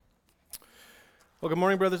Well, good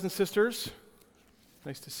morning, brothers and sisters.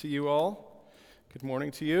 Nice to see you all. Good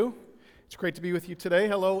morning to you. It's great to be with you today.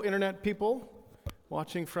 Hello, internet people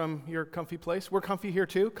watching from your comfy place. We're comfy here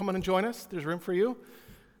too. Come on and join us. There's room for you.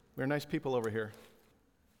 We're nice people over here.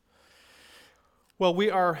 Well,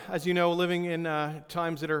 we are, as you know, living in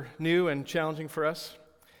times that are new and challenging for us.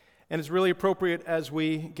 And it's really appropriate as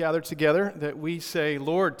we gather together that we say,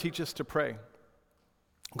 Lord, teach us to pray.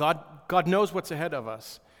 God knows what's ahead of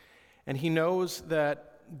us. And He knows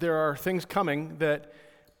that there are things coming that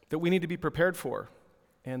we need to be prepared for.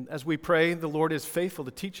 And as we pray, the Lord is faithful to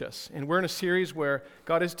teach us. And we're in a series where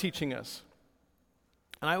God is teaching us.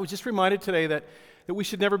 And I was just reminded today that we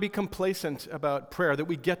should never be complacent about prayer, that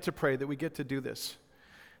we get to pray, that we get to do this.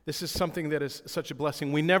 This is something that is such a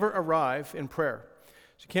blessing. We never arrive in prayer.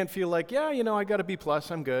 So you can't feel like, I got a B+,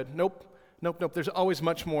 I'm good. Nope. There's always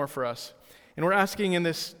much more for us. And we're asking in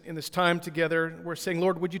this time together, we're saying,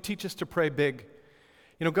 Lord, would you teach us to pray big?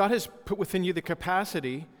 God has put within you the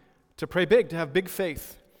capacity to pray big, to have big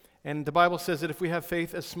faith. And the Bible says that if we have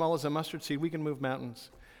faith as small as a mustard seed, we can move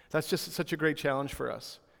mountains. That's just such a great challenge for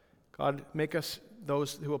us. God, make us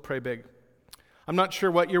those who will pray big. I'm not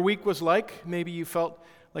sure what your week was like. Maybe you felt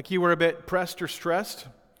like you were a bit pressed or stressed.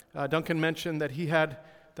 Duncan mentioned that he had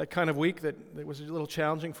that kind of week that was a little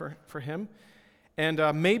challenging for him.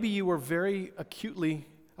 And maybe you were very acutely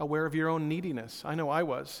aware of your own neediness. I know I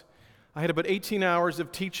was. I had about 18 hours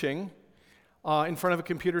of teaching in front of a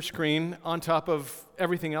computer screen on top of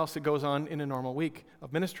everything else that goes on in a normal week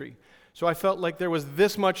of ministry. So I felt like there was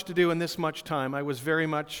this much to do in this much time. I was very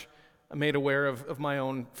much made aware of my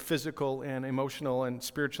own physical and emotional and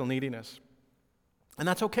spiritual neediness. And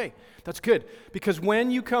that's okay. That's good. Because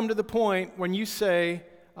when you come to the point when you say,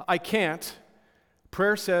 I can't,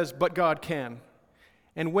 prayer says, but God can.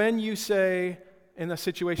 And when you say in a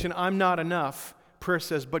situation, I'm not enough, prayer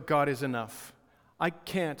says, but God is enough. I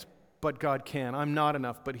can't, but God can. I'm not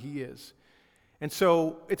enough, but He is. And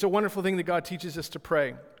so it's a wonderful thing that God teaches us to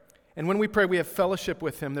pray. And when we pray, we have fellowship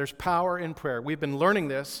with Him. There's power in prayer. We've been learning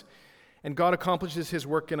this, and God accomplishes His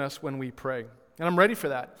work in us when we pray. And I'm ready for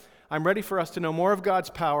that. I'm ready for us to know more of God's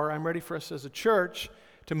power. I'm ready for us as a church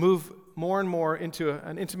to move more and more into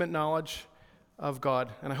an intimate knowledge of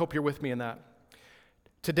God. And I hope you're with me in that.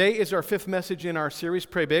 Today is our 5th message in our series,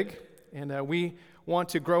 Pray Big, and we want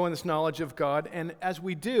to grow in this knowledge of God. And as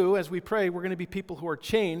we do, as we pray, we're going to be people who are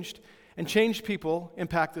changed, and changed people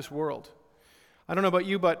impact this world. I don't know about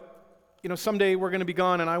you, but someday we're going to be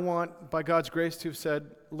gone, and I want, by God's grace, to have said,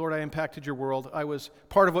 Lord, I impacted your world. I was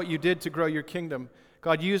part of what you did to grow your kingdom.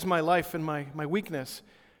 God used my life and my weakness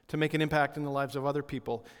to make an impact in the lives of other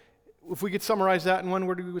people. If we could summarize that in one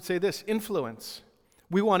word, we would say this: influence.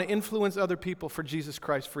 We want to influence other people for Jesus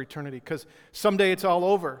Christ for eternity, because someday it's all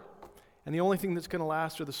over. And the only thing that's going to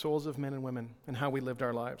last are the souls of men and women and how we lived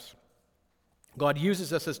our lives. God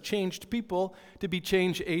uses us as changed people to be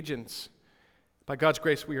change agents. By God's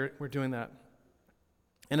grace, we're doing that.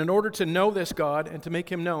 And in order to know this God and to make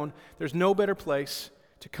Him known, there's no better place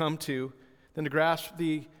to come to than to grasp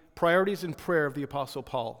the priorities in prayer of the Apostle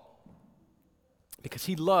Paul, because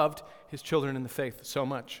he loved his children in the faith so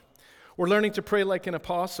much. We're learning to pray like an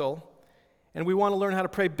apostle, and we want to learn how to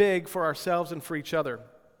pray big for ourselves and for each other.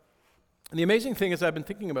 And the amazing thing is, I've been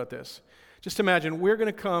thinking about this. Just imagine, we're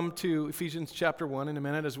going to come to Ephesians chapter 1 in a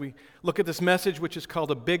minute as we look at this message, which is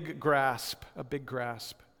called a big grasp. A big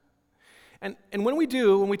grasp. And when we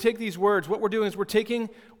take these words, what we're doing is we're taking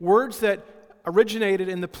words that originated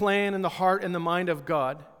in the plan and the heart and the mind of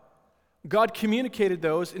God. God communicated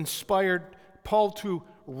those, inspired Paul to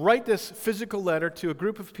write this physical letter to a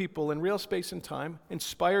group of people in real space and time,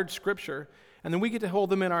 inspired Scripture, and then we get to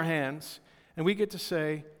hold them in our hands, and we get to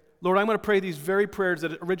say, Lord, I'm going to pray these very prayers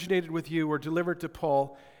that originated with you or delivered to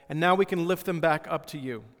Paul, and now we can lift them back up to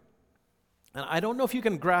you. And I don't know if you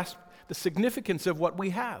can grasp the significance of what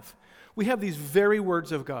we have. We have these very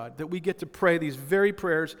words of God that we get to pray, these very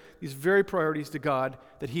prayers, these very priorities to God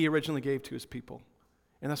that He originally gave to His people.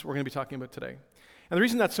 And that's what we're going to be talking about today. And the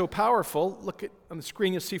reason that's so powerful, look at on the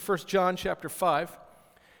screen, you'll see 1 John chapter 5.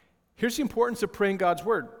 Here's the importance of praying God's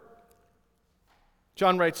word.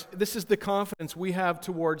 John writes, this is the confidence we have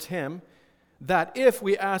towards Him, that if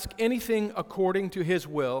we ask anything according to His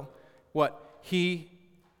will, He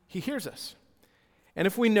hears us. And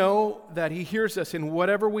if we know that He hears us in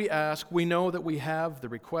whatever we ask, we know that we have the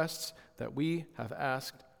requests that we have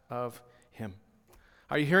asked of Him.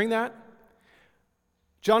 Are you hearing that?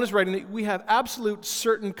 John is writing that we have absolute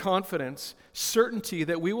certain confidence, certainty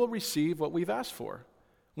that we will receive what we've asked for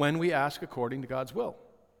when we ask according to God's will.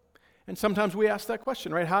 And sometimes we ask that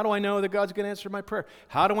question, right? How do I know that God's going to answer my prayer?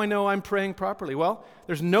 How do I know I'm praying properly? Well,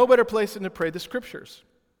 there's no better place than to pray the Scriptures.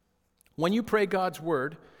 When you pray God's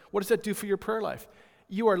Word, what does that do for your prayer life?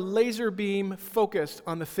 You are laser beam focused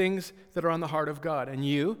on the things that are on the heart of God, and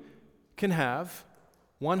you can have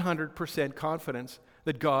 100% confidence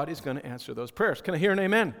that God is going to answer those prayers. Can I hear an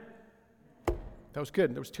amen? That was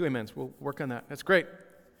good. There was 2 amens. We'll work on that. That's great.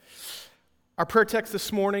 Our prayer text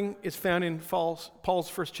this morning is found in Paul's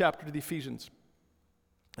first chapter to the Ephesians.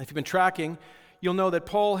 If you've been tracking, you'll know that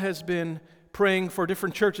Paul has been praying for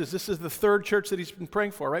different churches. This is the 3rd church that he's been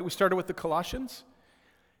praying for, right? We started with the Colossians,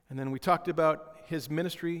 and then we talked about his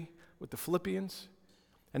ministry with the Philippians,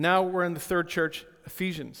 and now we're in the 3rd church,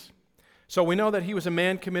 Ephesians. So we know that he was a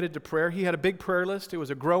man committed to prayer. He had a big prayer list. It was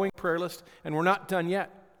a growing prayer list, and we're not done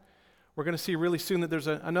yet. We're going to see really soon that there's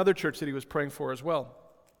another church that he was praying for as well.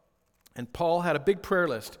 And Paul had a big prayer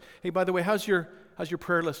list. Hey, by the way, how's your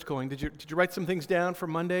prayer list going? Did you write some things down for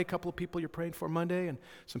Monday? A couple of people you're praying for Monday and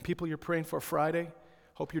some people you're praying for Friday?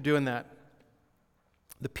 Hope you're doing that.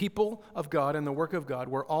 The people of God and the work of God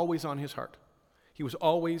were always on his heart. He was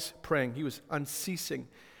always praying. He was unceasing.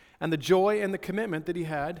 And the joy and the commitment that he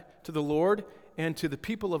had to the Lord and to the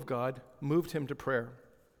people of God moved him to prayer.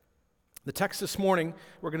 The text this morning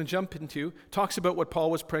we're going to jump into talks about what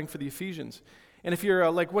Paul was praying for the Ephesians. And if you're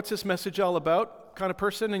like, what's this message all about kind of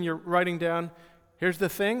person, and you're writing down, here's the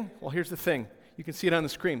thing, well, here's the thing. You can see it on the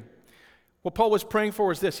screen. What Paul was praying for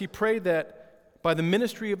was this. He prayed that by the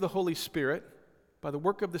ministry of the Holy Spirit, by the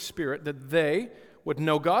work of the Spirit, that they would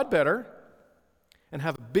know God better and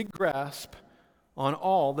have a big grasp on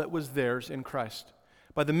all that was theirs in Christ.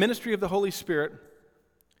 By the ministry of the Holy Spirit,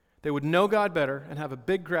 they would know God better and have a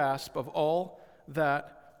big grasp of all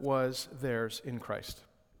that was theirs in Christ.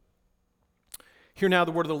 Hear now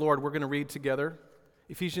the word of the Lord. We're going to read together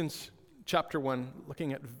Ephesians chapter 1,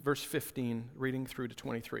 looking at verse 15, reading through to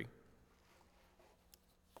 23.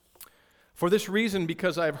 For this reason,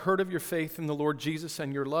 because I have heard of your faith in the Lord Jesus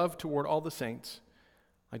and your love toward all the saints,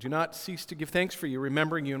 I do not cease to give thanks for you,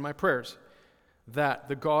 remembering you in my prayers, that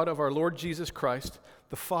the God of our Lord Jesus Christ,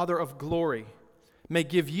 the Father of glory, may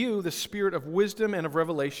give you the spirit of wisdom and of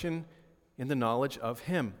revelation in the knowledge of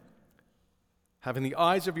him, having the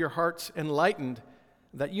eyes of your hearts enlightened,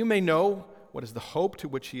 that you may know what is the hope to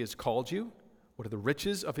which he has called you, what are the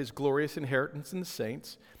riches of his glorious inheritance in the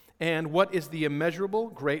saints, and what is the immeasurable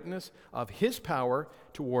greatness of his power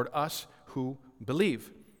toward us who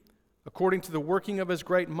believe, according to the working of his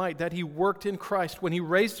great might, that he worked in Christ when he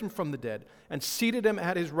raised him from the dead and seated him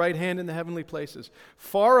at his right hand in the heavenly places,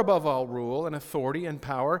 far above all rule and authority and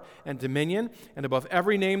power and dominion, and above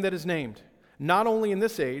every name that is named, not only in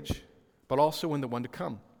this age, but also in the one to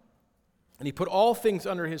come. And he put all things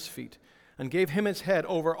under his feet and gave him his head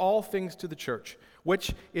over all things to the church,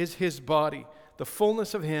 which is his body, the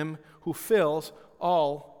fullness of him who fills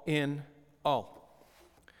all in all.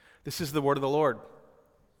 This is the word of the Lord.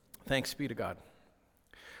 Thanks be to God.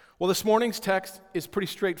 Well, this morning's text is pretty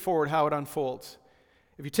straightforward how it unfolds.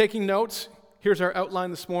 If you're taking notes, here's our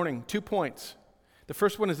outline this morning. 2 points. The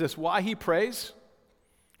first one is this: why he prays.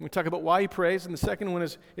 We talk about why he prays, and the second one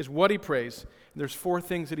is what he prays. And there's 4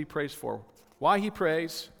 things that he prays for. Why he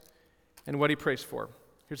prays and what he prays for.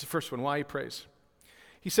 Here's the first one, why he prays.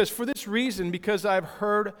 He says, for this reason, because I've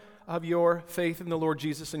heard of your faith in the Lord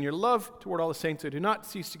Jesus and your love toward all the saints, I do not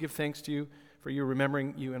cease to give thanks to you for you,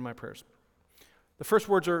 remembering you in my prayers. The first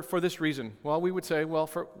words are, for this reason. Well, we would say, well,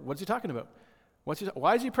 what's he talking about?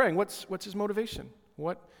 Why is he praying? What's his motivation?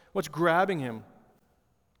 What's grabbing him?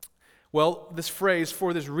 Well, this phrase,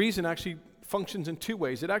 for this reason, actually functions in 2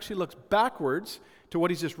 ways. It actually looks backwards to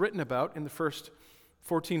what he's just written about in the first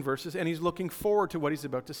 14 verses, and he's looking forward to what he's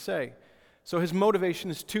about to say. So his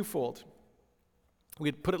motivation is twofold.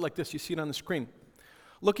 We could put it like this. You see it on the screen.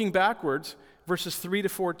 Looking backwards, verses 3 to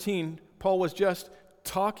 14, Paul was just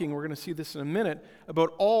talking, we're going to see this in a minute,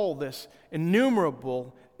 about all this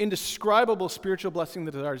innumerable, indescribable spiritual blessing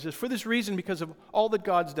that is ours. For this reason, because of all that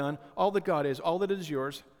God's done, all that God is, all that is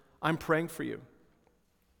yours, I'm praying for you.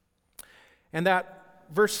 And that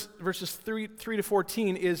verses 3 to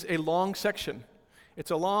 14 is a long section.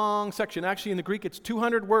 It's a long section. Actually, in the Greek, it's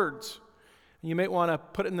 200 words. And you might want to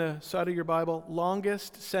put it in the side of your Bible,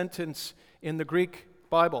 longest sentence in the Greek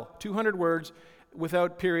Bible. 200 words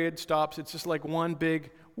without period, stops. It's just like one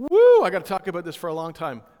big, woo, I got to talk about this for a long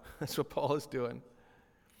time. That's what Paul is doing.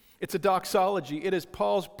 It's a doxology. It is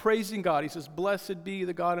Paul's praising God. He says, blessed be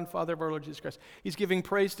the God and Father of our Lord Jesus Christ. He's giving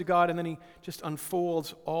praise to God, and then he just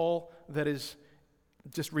unfolds all that is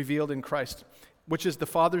just revealed in Christ, which is the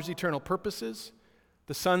Father's eternal purposes,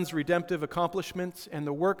 the Son's redemptive accomplishments, and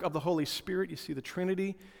the work of the Holy Spirit. You see the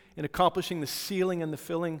Trinity in accomplishing the sealing and the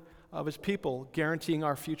filling of his people, guaranteeing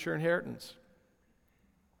our future inheritance.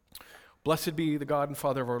 Blessed be the God and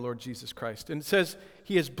Father of our Lord Jesus Christ. And it says,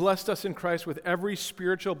 he has blessed us in Christ with every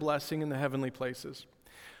spiritual blessing in the heavenly places.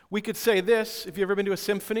 We could say this, if you've ever been to a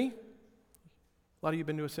symphony, a lot of you have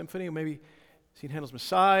been to a symphony, or maybe seen Handel's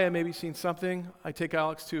Messiah, maybe seen something. I take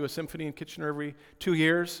Alex to a symphony in Kitchener every 2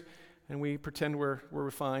 years, and we pretend we're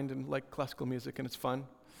refined and like classical music, and it's fun.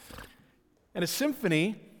 And a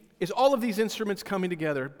symphony is all of these instruments coming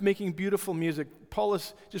together, making beautiful music. Paul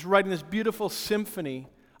is just writing this beautiful symphony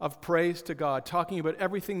of praise to God, talking about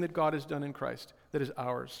everything that God has done in Christ that is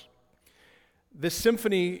ours. This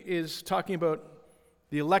symphony is talking about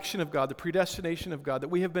the election of God, the predestination of God, that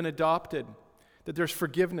we have been adopted, that there's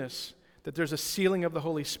forgiveness, that there's a sealing of the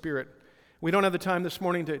Holy Spirit. We don't have the time this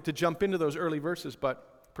morning to jump into those early verses,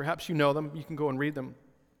 but perhaps you know them. You can go and read them.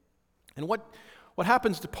 And what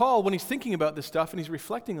happens to Paul when he's thinking about this stuff and he's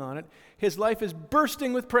reflecting on it, his life is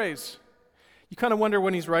bursting with praise. You kind of wonder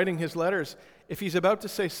when he's writing his letters, if he's about to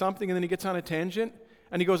say something and then he gets on a tangent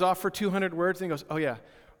and he goes off for 200 words and he goes, oh yeah,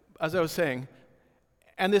 as I was saying.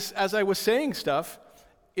 And this, as I was saying stuff,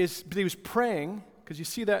 is he was praying, because you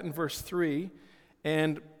see that in verse 3,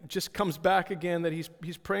 and just comes back again that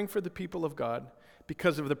he's praying for the people of God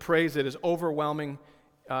because of the praise that is overwhelming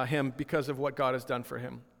him because of what God has done for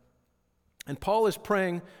him. And Paul is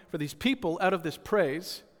praying for these people out of this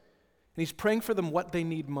praise, and he's praying for them what they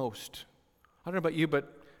need most. I don't know about you,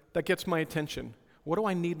 but that gets my attention. What do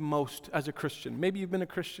I need most as a Christian? Maybe you've been a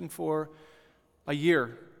Christian for a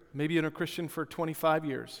year. Maybe you've been a Christian for 25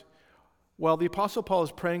 years. Well, the Apostle Paul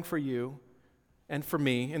is praying for you and for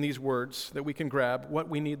me in these words that we can grab what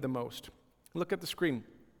we need the most. Look at the screen.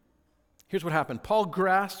 Here's what happened. Paul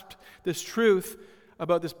grasped this truth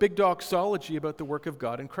about this big doxology about the work of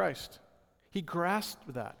God in Christ. He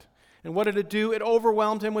grasped that. And what did it do? It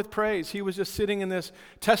overwhelmed him with praise. He was just sitting in this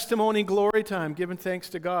testimony glory time, giving thanks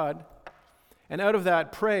to God. And out of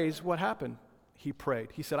that praise, what happened? He prayed.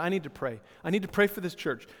 He said, I need to pray. I need to pray for this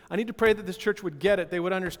church. I need to pray that this church would get it. They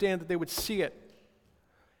would understand, that they would see it.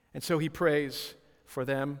 And so he prays for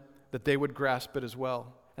them, that they would grasp it as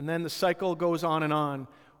well. And then the cycle goes on and on.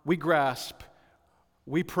 We grasp,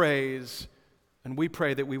 we praise, and we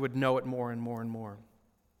pray that we would know it more and more and more.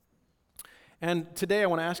 And today I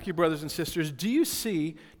want to ask you, brothers and sisters, do you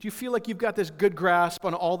feel like you've got this good grasp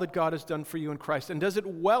on all that God has done for you in Christ? And does it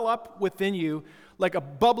well up within you like a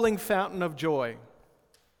bubbling fountain of joy?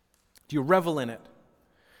 Do you revel in it?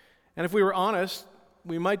 And if we were honest,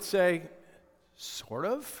 we might say, sort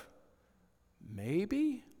of,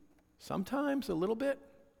 maybe, sometimes, a little bit.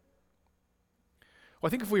 Well,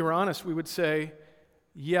 I think if we were honest, we would say,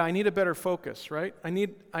 yeah, I need a better focus, right? I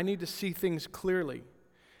need to see things clearly.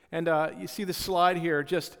 And you see the slide here,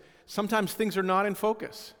 just sometimes things are not in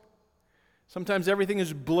focus. Sometimes everything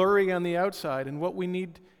is blurry on the outside, and what we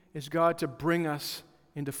need is God to bring us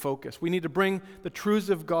into focus. We need to bring the truths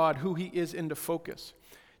of God, who He is, into focus.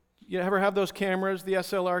 You ever have those cameras, the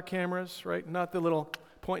SLR cameras, right? Not the little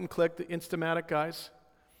point and click, the Instamatic guys,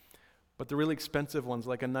 but the really expensive ones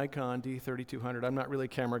like a Nikon D3200. I'm not really a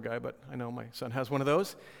camera guy, but I know my son has one of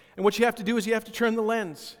those. And what you have to do is you have to turn the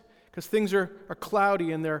lens, because things are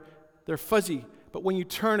cloudy and they're fuzzy. But when you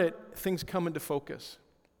turn it, things come into focus.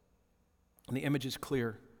 And the image is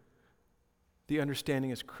clear. The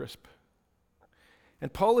understanding is crisp.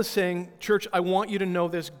 And Paul is saying, church, I want you to know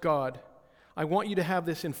this God. I want you to have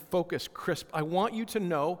this in focus, crisp. I want you to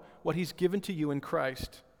know what He's given to you in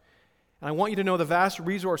Christ. And I want you to know the vast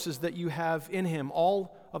resources that you have in Him.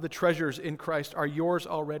 All of the treasures in Christ are yours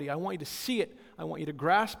already. I want you to see it. I want you to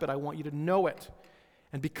grasp it. I want you to know it.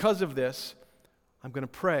 And because of this, I'm going to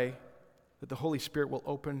pray that the Holy Spirit will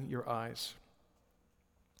open your eyes.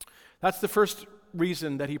 That's the first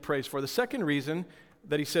reason that he prays for. The second reason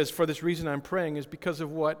that he says, for this reason I'm praying, is because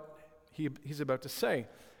of what he's about to say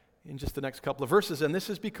in just the next couple of verses. And this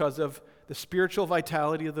is because of the spiritual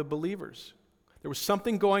vitality of the believers. There was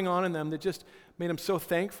something going on in them that just made him so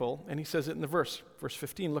thankful. And he says it in the verse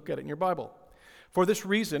 15. Look at it in your Bible. For this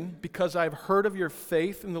reason, because I've heard of your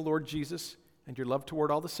faith in the Lord Jesus and your love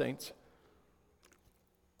toward all the saints,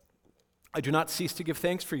 I do not cease to give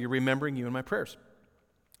thanks for you, remembering you in my prayers.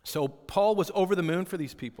 So Paul was over the moon for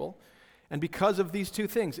these people, and because of these two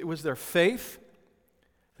things, it was their faith,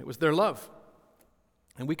 it was their love.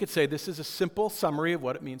 And we could say this is a simple summary of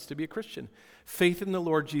what it means to be a Christian. Faith in the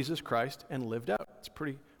Lord Jesus Christ and lived out. It's a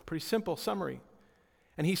pretty simple summary.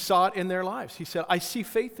 And he saw it in their lives. He said, I see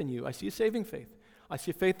faith in you. I see a saving faith. I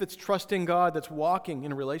see a faith that's trusting God, that's walking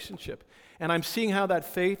in a relationship. And I'm seeing how that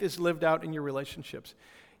faith is lived out in your relationships.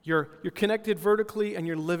 You're connected vertically and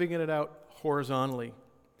you're living it out horizontally.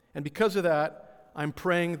 And because of that, I'm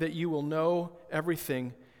praying that you will know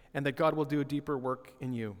everything and that God will do a deeper work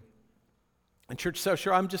in you. And Church South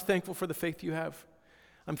Shore, I'm just thankful for the faith you have.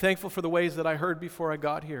 I'm thankful for the ways that I heard before I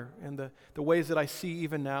got here and the ways that I see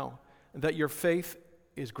even now, and that your faith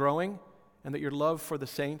is growing and that your love for the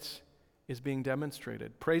saints is being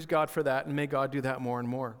demonstrated. Praise God for that, and may God do that more and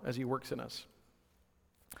more as He works in us.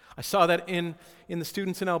 I saw that in the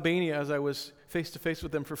students in Albania as I was face-to-face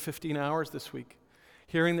with them for 15 hours this week,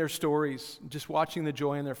 hearing their stories, just watching the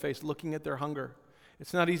joy in their face, looking at their hunger.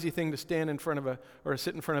 It's not an easy thing to stand in front of or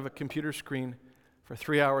sit in front of a computer screen for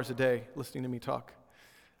 3 hours a day listening to me talk.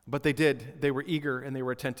 But they did. They were eager and they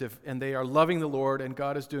were attentive, and they are loving the Lord, and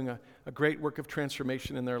God is doing a great work of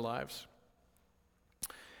transformation in their lives.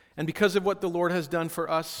 And because of what the Lord has done for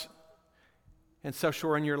us and South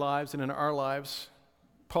Shore in your lives and in our lives,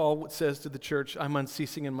 Paul says to the church, I'm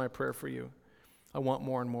unceasing in my prayer for you. I want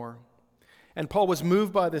more and more. And Paul was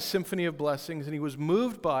moved by this symphony of blessings, and he was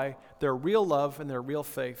moved by their real love and their real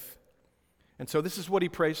faith. And so this is what he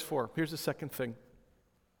prays for. Here's the second thing.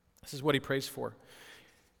 This is what he prays for.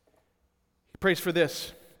 He prays for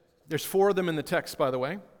this. There's 4 of them in the text, by the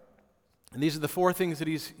way. And these are the 4 things that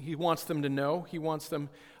he wants them to know. He wants them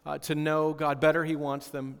to know God better. He wants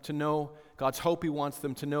them to know God's hope. He wants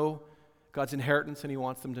them to know God's inheritance, and he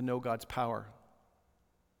wants them to know God's power.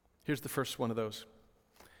 Here's the first one of those.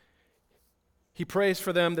 He prays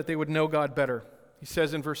for them that they would know God better. He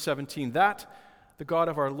says in verse 17, that the God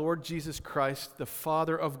of our Lord Jesus Christ, the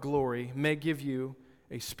Father of glory, may give you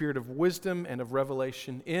a spirit of wisdom and of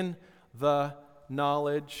revelation in the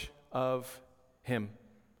knowledge of him,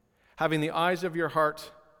 having the eyes of your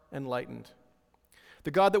heart enlightened.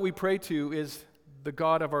 The God that we pray to is the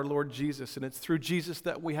God of our Lord Jesus, and it's through Jesus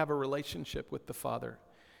that we have a relationship with the Father.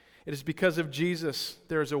 It is because of Jesus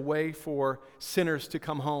there is a way for sinners to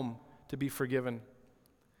come home, to be forgiven.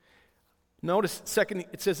 Notice, second,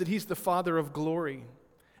 it says that he's the Father of glory,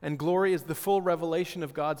 and glory is the full revelation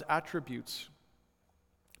of God's attributes.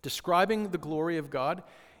 Describing the glory of God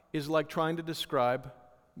is like trying to describe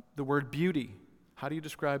the word beauty. How do you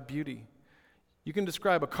describe beauty? You can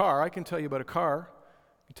describe a car. I can tell you about a car.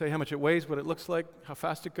 I can tell you how much it weighs, what it looks like, how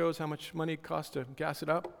fast it goes, how much money it costs to gas it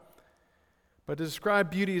up. But to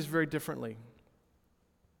describe beauty is very differently.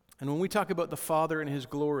 And when we talk about the Father and his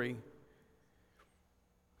glory,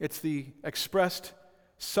 it's the expressed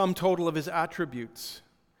sum total of his attributes.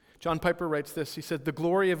 John Piper writes this. He said, the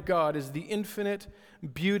glory of God is the infinite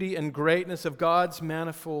beauty and greatness of God's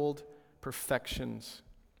manifold perfections.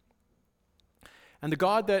 And the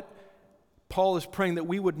God that Paul is praying that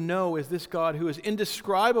we would know is this God who is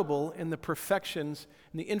indescribable in the perfections,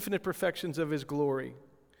 in the infinite perfections of his glory.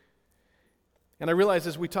 And I realize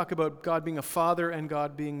as we talk about God being a father and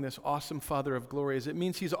God being this awesome Father of glory, is it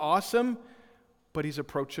means he's awesome, but he's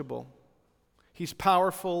approachable. He's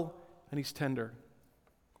powerful and he's tender.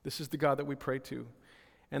 This is the God that we pray to.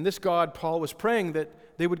 And this God, Paul was praying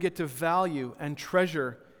that they would get to value and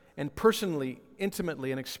treasure and personally,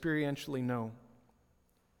 intimately, and experientially know.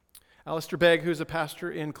 Alistair Begg, who's a pastor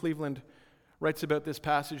in Cleveland, writes about this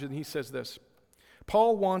passage, and he says this: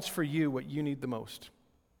 Paul wants for you what you need the most.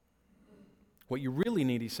 What you really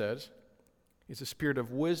need, he says, is a spirit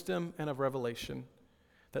of wisdom and of revelation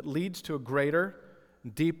that leads to a greater,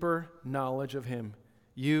 deeper knowledge of him.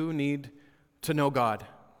 You need to know God.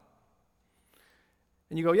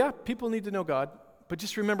 And you go, yeah, people need to know God, but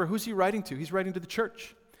just remember, who's he writing to? He's writing to the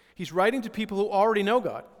church. He's writing to people who already know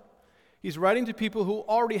God. He's writing to people who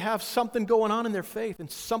already have something going on in their faith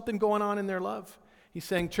and something going on in their love. He's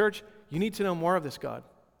saying, church, you need to know more of this God.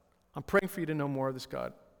 I'm praying for you to know more of this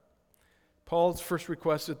God. Paul's first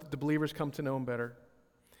request is that the believers come to know him better.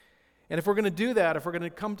 And if we're going to do that, if we're going to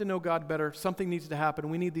come to know God better, something needs to happen.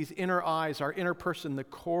 We need these inner eyes, our inner person, the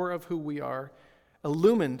core of who we are,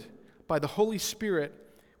 illumined by the Holy Spirit.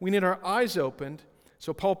 We need our eyes opened.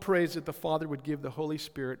 So Paul prays that the Father would give the Holy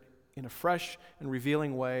Spirit in a fresh and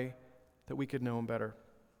revealing way that we could know him better.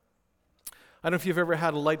 I don't know if you've ever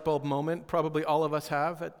had a light bulb moment. Probably all of us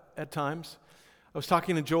have at times. I was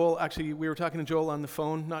talking to Joel. Actually, we were talking to Joel on the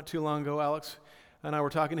phone not too long ago. Alex and I were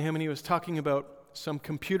talking to him, and he was talking about some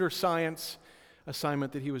computer science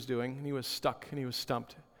assignment that he was doing, and he was stuck and he was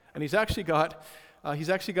stumped. And he's actually got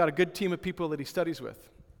a good team of people that he studies with.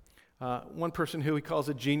 One person who he calls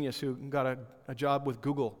a genius who got a job with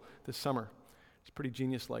Google this summer. It's pretty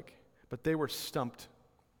genius-like. But they were stumped,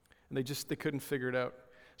 and they couldn't figure it out.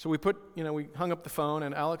 So we hung up the phone,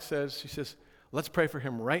 and Alex says, let's pray for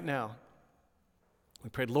him right now. We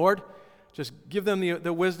prayed, Lord, just give them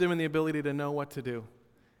the wisdom and the ability to know what to do.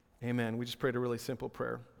 Amen. We just prayed a really simple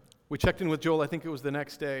prayer. We checked in with Joel, I think it was the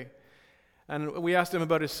next day. And we asked him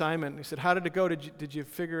about his assignment. He said, how did it go? Did you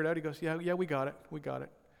figure it out? He goes, yeah, we got it.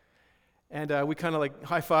 And we kind of like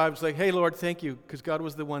high-fived, like, hey, Lord, thank you, because God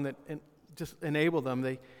was the one that just enabled them.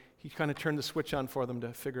 He kind of turned the switch on for them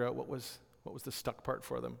to figure out what was the stuck part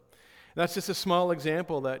for them. And that's just a small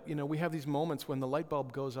example that, we have these moments when the light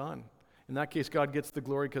bulb goes on. In that case, God gets the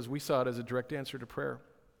glory because we saw it as a direct answer to prayer.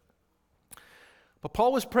 But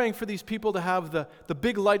Paul was praying for these people to have the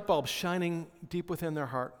big light bulb shining deep within their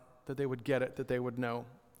heart, that they would get it, that they would know.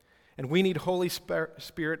 And we need Holy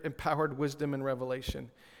Spirit-empowered wisdom and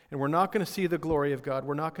revelation. And we're not going to see the glory of God.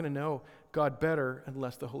 We're not going to know God better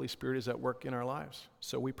unless the Holy Spirit is at work in our lives.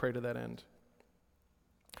 So we pray to that end.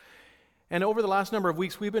 And over the last number of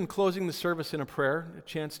weeks, we've been closing the service in a prayer, a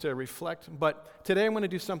chance to reflect. But today I'm going to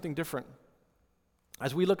do something different.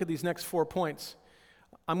 As we look at these next 4 points,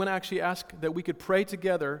 I'm going to actually ask that we could pray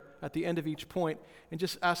together at the end of each point and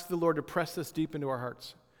just ask the Lord to press this deep into our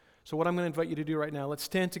hearts. So what I'm going to invite you to do right now, let's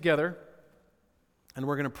stand together and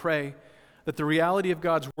we're going to pray that the reality of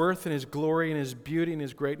God's worth and His glory and His beauty and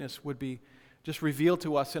His greatness would be just revealed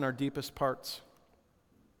to us in our deepest parts.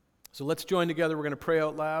 So let's join together. We're going to pray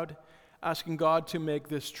out loud, asking God to make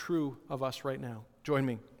this true of us right now. Join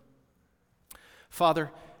me.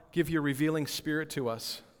 Father, give your revealing Spirit to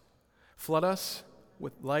us. Flood us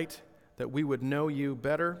with light that we would know you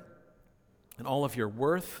better and all of your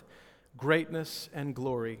worth, greatness, and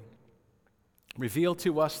glory. Reveal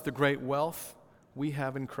to us the great wealth we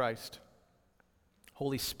have in Christ.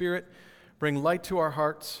 Holy Spirit, bring light to our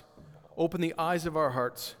hearts. Open the eyes of our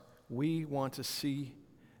hearts. We want to see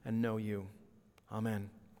and know you. Amen.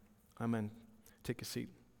 Amen. Take a seat.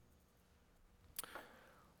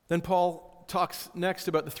 Then Paul talks next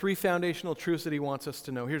about the 3 foundational truths that he wants us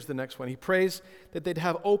to know. Here's the next one. He prays that they'd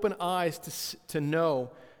have open eyes to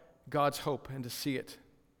know God's hope and to see it,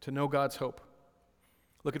 to know God's hope.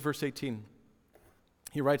 Look at verse 18.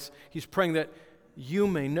 He writes, he's praying that you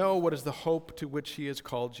may know what is the hope to which he has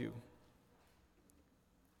called you.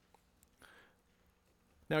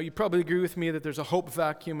 Now, you probably agree with me that there's a hope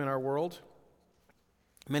vacuum in our world.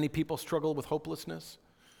 Many people struggle with hopelessness.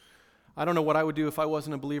 I don't know what I would do if I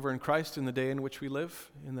wasn't a believer in Christ in the day in which we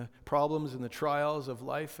live, in the problems and the trials of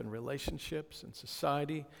life and relationships and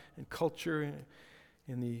society and culture,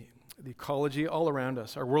 in the ecology all around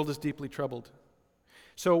us. Our world is deeply troubled.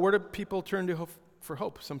 So where do people turn to for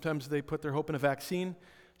hope? Sometimes they put their hope in a vaccine.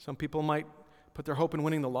 Some people might put their hope in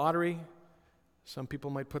winning the lottery. Some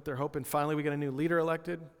people might put their hope in finally we get a new leader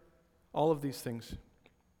elected. All of these things.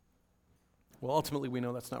 Well, ultimately we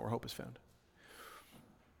know that's not where hope is found.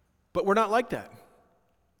 But we're not like that.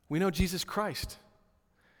 We know Jesus Christ.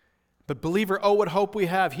 But believer, oh, what hope we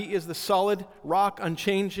have. He is the solid rock,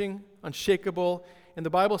 unchanging, unshakable. And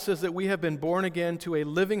the Bible says that we have been born again to a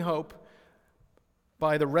living hope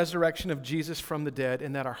by the resurrection of Jesus from the dead,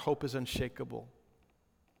 and that our hope is unshakable.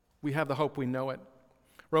 We have the hope, we know it.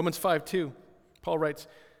 Romans 5:2, Paul writes,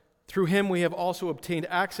 through him we have also obtained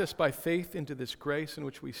access by faith into this grace in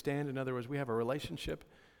which we stand. In other words, we have a relationship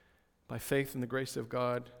by faith in the grace of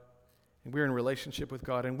God, and we're in relationship with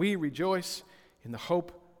God, and we rejoice in the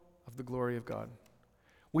hope of the glory of God.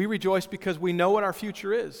 We rejoice because we know what our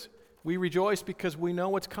future is. We rejoice because we know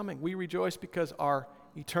what's coming. We rejoice because our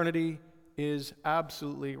eternity is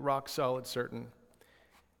absolutely rock solid certain.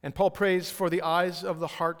 And Paul prays for the eyes of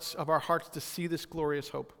our hearts to see this glorious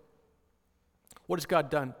hope. What has God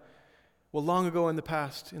done? Well, long ago in the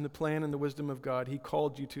past, in the plan and the wisdom of God, He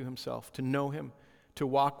called you to Himself, to know Him, to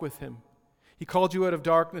walk with Him. He called you out of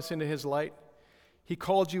darkness into His light. He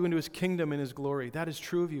called you into His kingdom and His glory. That is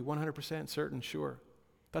true of you, 100% certain, sure.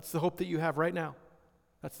 That's the hope that you have right now.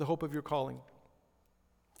 That's the hope of your calling.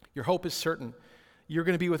 Your hope is certain. You're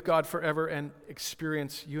going to be with God forever and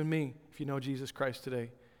experience, you and me, if you know Jesus Christ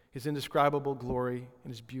today, His indescribable glory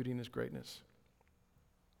and His beauty and His greatness.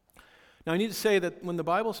 Now, I need to say that when the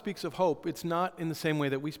Bible speaks of hope, it's not in the same way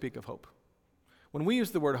that we speak of hope. When we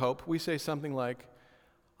use the word hope, we say something like,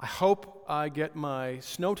 I hope I get my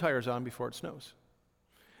snow tires on before it snows.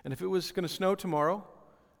 And if it was going to snow tomorrow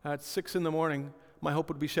at 6 in the morning, my hope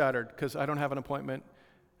would be shattered because I don't have an appointment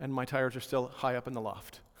and my tires are still high up in the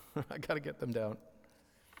loft. I got to get them down.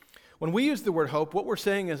 When we use the word hope, what we're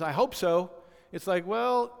saying is, I hope so. It's like,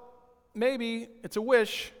 well, maybe, it's a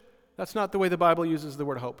wish. That's not the way the Bible uses the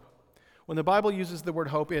word hope. When the Bible uses the word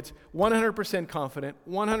hope, it's 100% confident,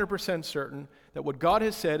 100% certain that what God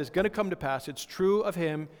has said is going to come to pass. It's true of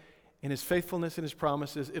Him in His faithfulness and His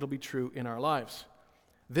promises. It'll be true in our lives.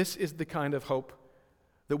 This is the kind of hope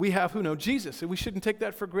that we have who know Jesus, and we shouldn't take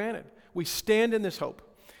that for granted. We stand in this hope.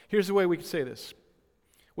 Here's the way we could say this.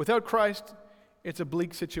 Without Christ, it's a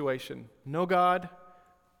bleak situation. No God,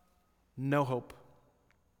 no hope.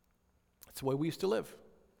 That's the way we used to live.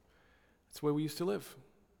 That's the way we used to live.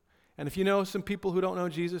 And if you know some people who don't know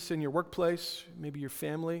Jesus in your workplace, maybe your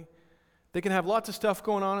family, they can have lots of stuff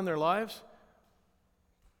going on in their lives,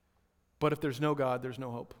 but if there's no God, there's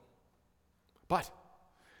no hope. But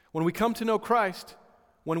when we come to know Christ,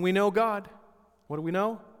 when we know God, what do we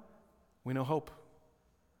know? We know hope.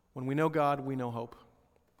 When we know God, we know hope.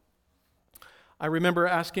 I remember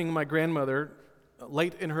asking my grandmother,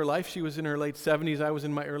 late in her life, she was in her late 70s, I was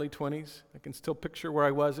in my early 20s. I can still picture where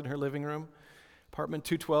I was in her living room. Apartment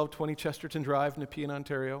 212, 20 Chesterton Drive, Nepean,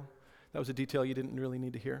 Ontario. That was a detail you didn't really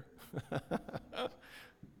need to hear.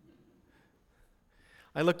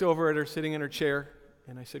 I looked over at her sitting in her chair,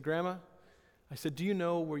 and I said, Grandma, I said, do you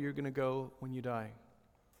know where you're going to go when you die?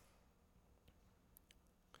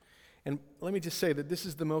 And let me just say that this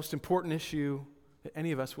is the most important issue that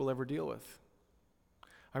any of us will ever deal with.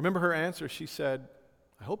 I remember her answer. She said,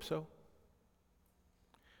 I hope so.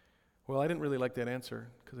 Well, I didn't really like that answer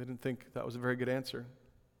because I didn't think that was a very good answer.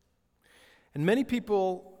 And many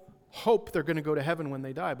people hope they're going to go to heaven when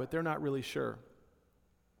they die, but they're not really sure.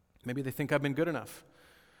 Maybe they think I've been good enough.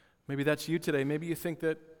 Maybe that's you today. Maybe you think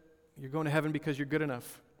that you're going to heaven because you're good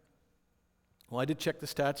enough. Well, I did check the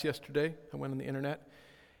stats yesterday. I went on the internet.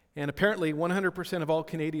 And apparently 100% of all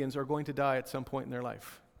Canadians are going to die at some point in their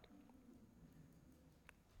life.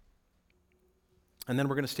 And then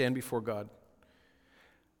we're going to stand before God.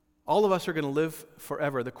 All of us are going to live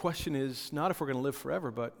forever. The question is not if we're going to live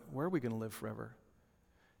forever, but where are we going to live forever?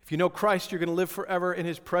 If you know Christ, you're going to live forever in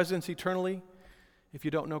His presence eternally. If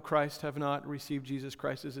you don't know Christ, have not received Jesus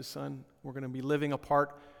Christ as His Son, we're going to be living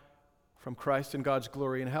apart from Christ and God's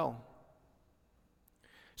glory in hell.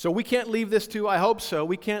 So we can't leave this to, I hope so.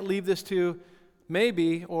 We can't leave this to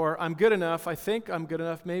maybe, or I'm good enough, I think I'm good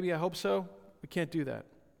enough, maybe, I hope so. We can't do that.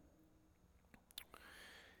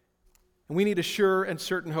 And we need a sure and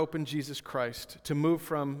certain hope in Jesus Christ to move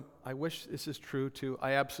from, I wish this is true, to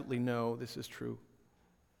I absolutely know this is true.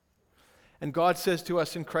 And God says to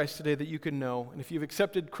us in Christ today that you can know. And if you've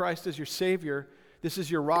accepted Christ as your Savior, this is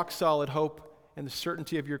your rock-solid hope and the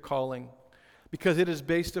certainty of your calling, because it is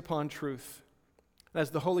based upon truth. As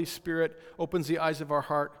the Holy Spirit opens the eyes of our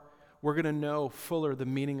heart, we're going to know fuller the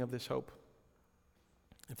meaning of this hope.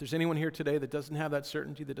 If there's anyone here today that doesn't have that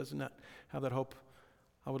certainty, that doesn't have that hope,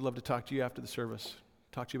 I would love to talk to you after the service,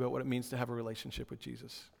 talk to you about what it means to have a relationship with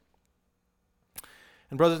Jesus.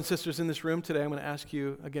 And brothers and sisters in this room today, I'm going to ask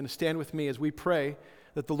you again to stand with me as we pray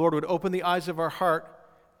that the Lord would open the eyes of our heart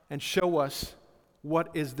and show us what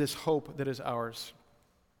is this hope that is ours.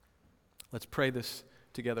 Let's pray this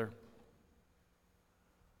together.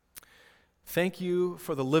 Thank you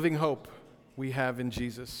for the living hope we have in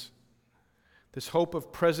Jesus, this hope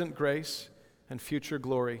of present grace and future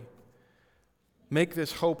glory. Make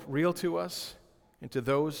this hope real to us and to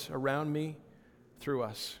those around me through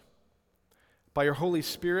us. By your Holy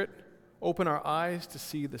Spirit, open our eyes to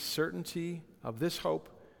see the certainty of this hope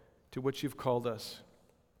to which you've called us.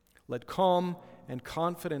 Let calm and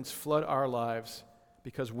confidence flood our lives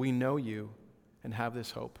because we know you and have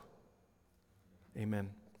this hope. Amen.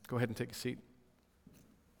 Go ahead and take a seat.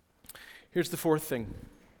 Here's the fourth thing.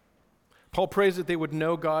 Paul prays that they would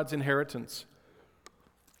know God's inheritance.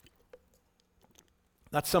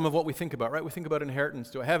 That's some of what we think about, right? We think about inheritance.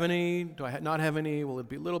 Do I have any? Do I not have any? Will it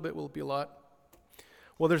be a little bit? Will it be a lot?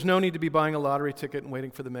 Well, there's no need to be buying a lottery ticket and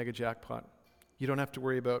waiting for the mega jackpot. You don't have to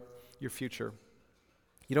worry about your future.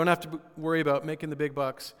 You don't have to worry about making the big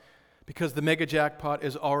bucks because the mega jackpot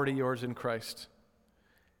is already yours in Christ.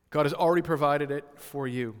 God has already provided it for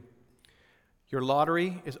you. Your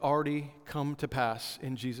lottery is already come to pass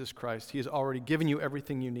in Jesus Christ. He has already given you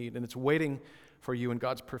everything you need, and it's waiting for you in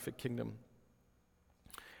God's perfect kingdom.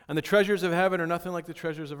 And the treasures of heaven are nothing like the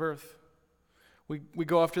treasures of earth. We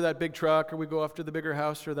go after that big truck, or we go after the bigger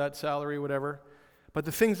house, or that salary, whatever. But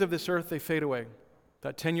the things of this earth, they fade away.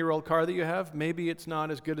 That 10-year-old car that you have, maybe it's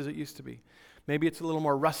not as good as it used to be. Maybe it's a little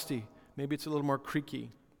more rusty. Maybe it's a little more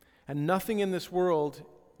creaky. And nothing in this world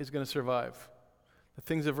is going to survive. The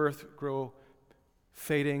things of earth grow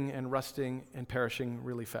fading and rusting and perishing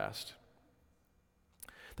really fast.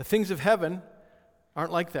 The things of heaven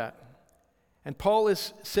aren't like that. And Paul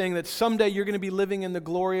is saying that someday you're going to be living in the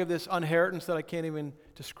glory of this inheritance that I can't even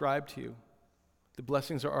describe to you. The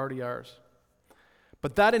blessings are already ours.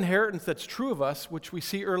 But that inheritance that's true of us, which we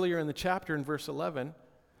see earlier in the chapter in verse 11,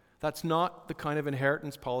 that's not the kind of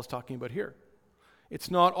inheritance Paul is talking about here.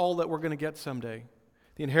 It's not all that we're going to get someday.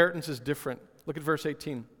 The inheritance is different. Look at verse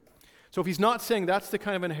 18. So if he's not saying that's the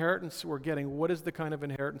kind of inheritance we're getting, what is the kind of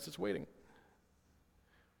inheritance that's waiting?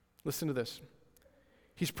 Listen to this.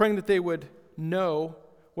 He's praying that they would know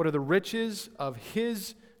what are the riches of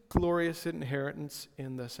his glorious inheritance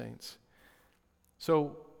in the saints.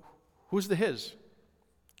 So, who's the his?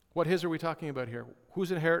 What his are we talking about here?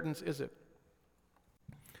 Whose inheritance is it?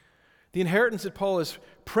 The inheritance that Paul is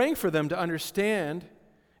praying for them to understand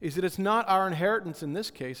is that it's not our inheritance in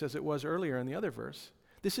this case, as it was earlier in the other verse.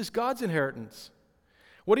 This is God's inheritance.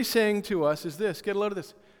 What he's saying to us is this, get a load of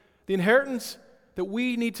this. The inheritance that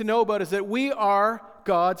we need to know about is that we are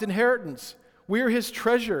God's inheritance. We are his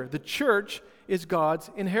treasure. The church is God's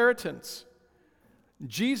inheritance.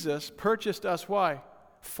 Jesus purchased us, why?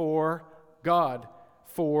 For God,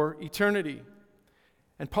 for eternity.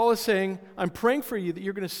 And Paul is saying, I'm praying for you that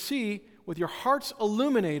you're going to see with your hearts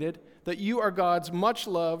illuminated that you are God's much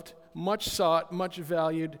loved, much sought, much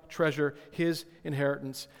valued treasure, his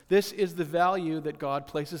inheritance. This is the value that God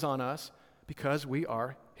places on us because we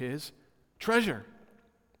are his treasure.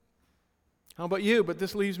 How about you? But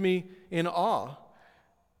this leaves me in awe.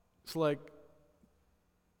 It's like,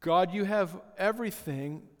 God, you have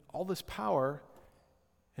everything, all this power,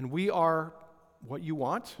 and we are what you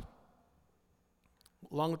want.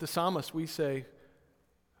 Along with the psalmist, we say,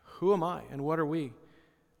 who am I and what are we?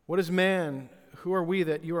 What is man? Who are we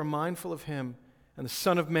that you are mindful of him, and the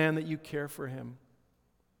Son of Man that you care for him?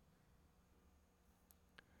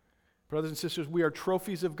 Brothers and sisters, we are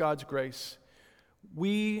trophies of God's grace.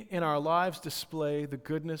 We, in our lives, display the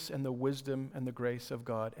goodness and the wisdom and the grace of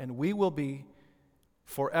God, and we will be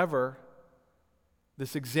forever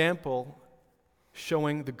this example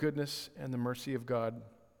showing the goodness and the mercy of God.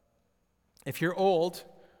 If you're old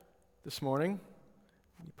this morning,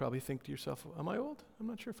 you probably think to yourself, am I old? I'm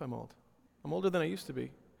not sure if I'm old. I'm older than I used to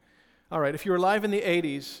be. All right, if you were alive in the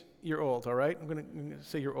 80s, you're old, all right? I'm going to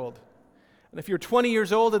say you're old. And if you're 20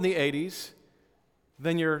 years old in the 80s,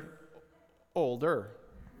 then you're older.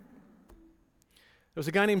 There was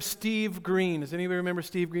a guy named Steve Green. Does anybody remember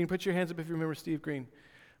Steve Green? Put your hands up if you remember Steve Green.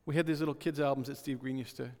 We had these little kids' albums that Steve Green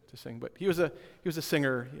used to sing, but he was a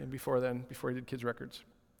singer before he did kids' records.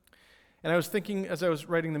 And I was thinking, as I was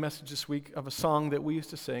writing the message this week, of a song that we used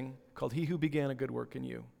to sing called He Who Began a Good Work in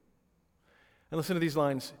You. And listen to these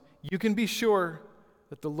lines. You can be sure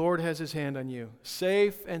that the Lord has his hand on you.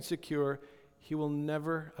 Safe and secure, he will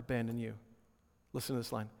never abandon you. Listen to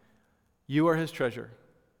this line. You are his treasure,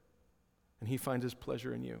 and he finds his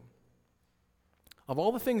pleasure in you. Of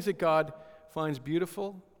all the things that God finds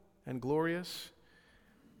beautiful and glorious,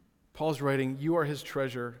 Paul's writing, you are his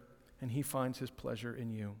treasure, and he finds his pleasure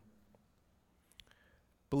in you.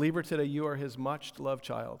 Believer, today you are his much loved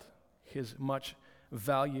child, his much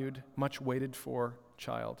valued, much waited for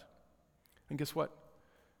child. And guess what?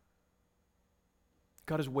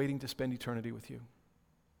 God is waiting to spend eternity with you.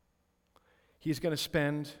 He's going to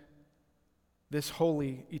spend this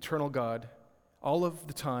holy, eternal God all of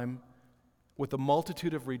the time with a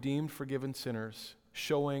multitude of redeemed, forgiven sinners,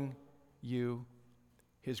 showing you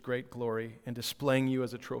his great glory and displaying you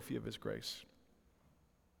as a trophy of his grace.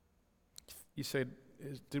 You say,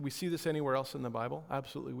 did we see this anywhere else in the Bible?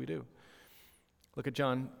 Absolutely we do. Look at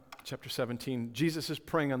John chapter 17. Jesus is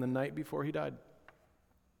praying on the night before he died.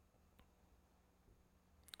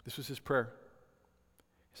 This was his prayer,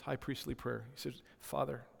 his high priestly prayer. He says,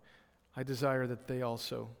 Father, I desire that they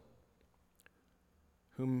also,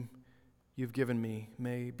 whom you've given me,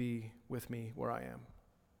 may be with me where I am,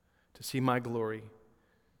 to see my glory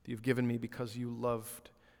that you've given me because you loved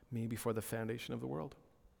me before the foundation of the world.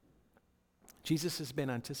 Jesus has been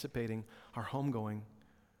anticipating our homegoing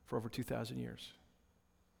for over 2,000 years.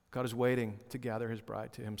 God is waiting to gather his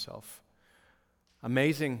bride to himself.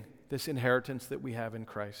 Amazing, this inheritance that we have in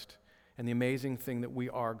Christ, and the amazing thing that we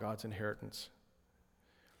are God's inheritance.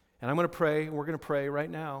 And I'm going to pray, and we're going to pray right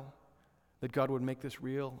now, that God would make this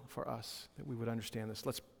real for us, that we would understand this.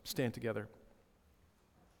 Let's stand together.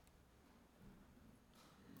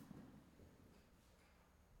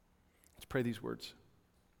 Let's pray these words.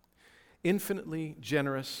 Infinitely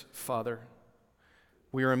generous Father,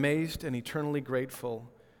 we are amazed and eternally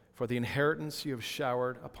grateful for the inheritance you have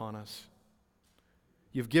showered upon us.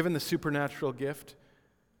 You've given the supernatural gift,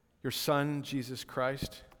 your Son, Jesus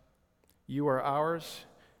Christ. You are ours,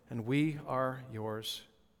 and we are yours.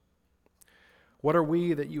 What are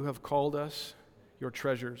we that you have called us your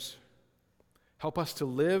treasures? Help us to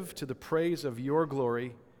live to the praise of your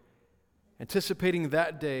glory, anticipating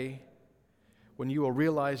that day when you will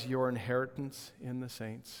realize your inheritance in the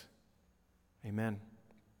saints. Amen.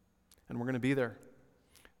 And we're going to be there.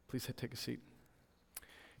 Please take a seat.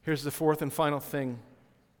 Here's the fourth and final thing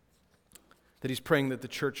that he's praying that the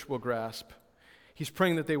church will grasp. He's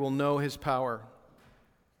praying that they will know his power.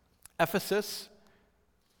 Ephesus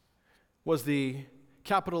was the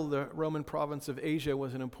capital of the Roman province of Asia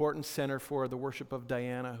was an important center for the worship of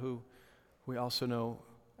Diana, who we also know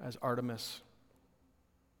as Artemis.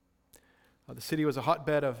 The city was a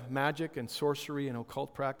hotbed of magic and sorcery and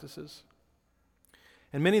occult practices.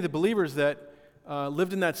 And many of the believers that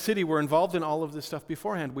lived in that city were involved in all of this stuff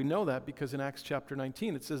beforehand. We know that because in Acts chapter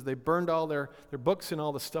 19 it says they burned all their books and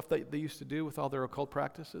all the stuff that they used to do with all their occult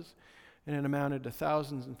practices, and it amounted to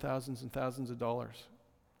thousands and thousands and thousands of dollars.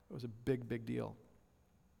 It was a big, big deal.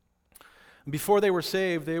 And before they were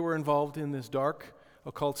saved, they were involved in this dark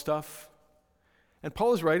occult stuff. And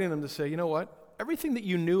Paul is writing them to say, you know what? Everything that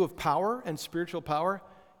you knew of power and spiritual power,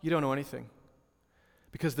 you don't know anything.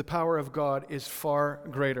 Because the power of God is far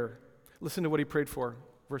greater. Listen to what he prayed for,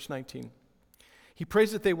 verse 19. He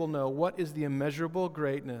prays that they will know what is the immeasurable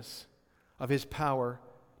greatness of his power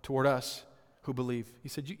toward us who believe. He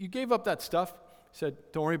said, you gave up that stuff. He said,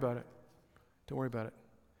 don't worry about it. Don't worry about it.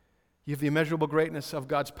 You have the immeasurable greatness of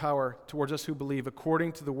God's power towards us who believe,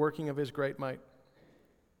 according to the working of his great might.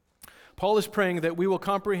 Paul is praying that we will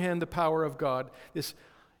comprehend the power of God, this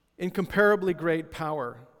incomparably great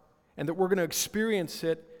power, and that we're going to experience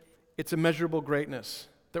its immeasurable greatness,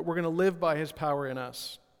 that we're going to live by his power in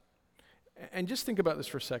us. And just think about this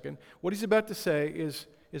for a second. What he's about to say is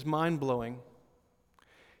mind-blowing.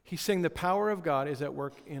 He's saying the power of God is at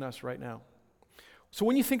work in us right now. So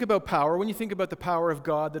when you think about power, when you think about the power of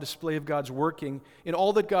God, the display of God's working in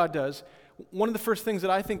all that God does, one of the first things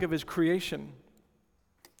that I think of is creation.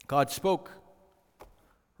 God spoke,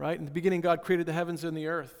 right? In the beginning, God created the heavens and the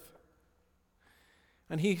earth.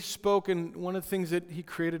 And he spoke, and one of the things that he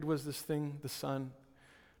created was this thing, the sun,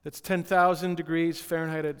 that's 10,000 degrees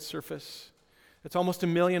Fahrenheit at its surface. It's almost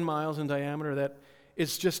 1 million miles in diameter. That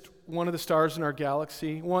is just one of the stars in our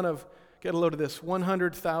galaxy. One of, get a load of this,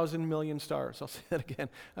 100,000 million stars. I'll say that again.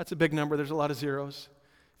 That's a big number. There's a lot of zeros.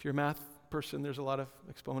 If you're a math person, there's a lot of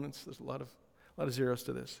exponents. There's a lot of zeros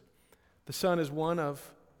to this. The sun is one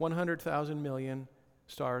of 100,000 million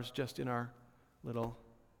stars just in our little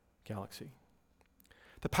galaxy.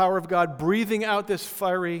 The power of God breathing out this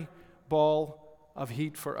fiery ball of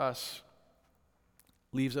heat for us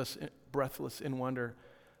leaves us breathless in wonder.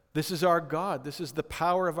 This is our God. This is the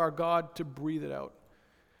power of our God to breathe it out.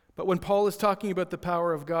 But when Paul is talking about the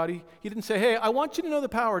power of God, he didn't say, hey, I want you to know the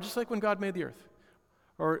power, just like when God made the earth.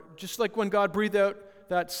 Or just like when God breathed out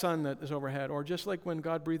that sun that is overhead. Or just like when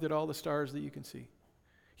God breathed out all the stars that you can see.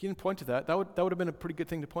 He didn't point to that. That would have been a pretty good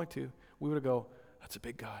thing to point to. We would go, that's a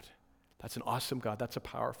big God. That's an awesome God. That's a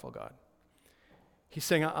powerful God. He's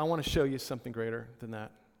saying, I want to show you something greater than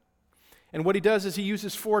that. And what he does is he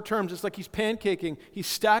uses 4 terms. It's like he's pancaking. He's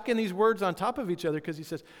stacking these words on top of each other because he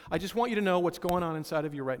says, I just want you to know what's going on inside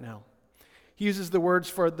of you right now. He uses the words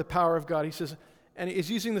for the power of God. He says, and he's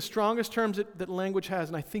using the strongest terms that language has,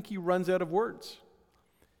 and I think he runs out of words.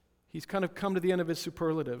 He's kind of come to the end of his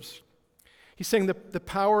superlatives. He's saying the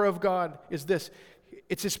power of God is this.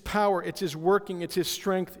 It's his power, it's his working, it's his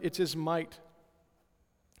strength, it's his might.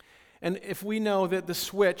 And if we know that the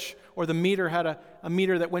switch or the meter had a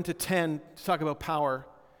meter that went to 10 to talk about power,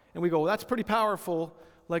 and we go, well, that's pretty powerful,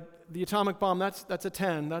 like the atomic bomb, that's a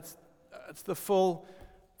 10. That's the full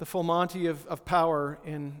Monty of power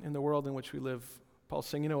in the world in which we live. Paul's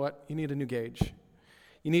saying, you know what? You need a new gauge.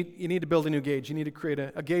 You need to build a new gauge. You need to create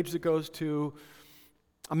a gauge that goes to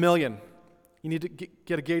 1 million. You need to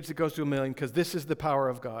get a gauge that goes to 1 million because this is the power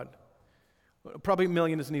of God. Probably 1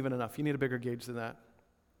 million isn't even enough. You need a bigger gauge than that.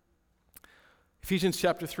 Ephesians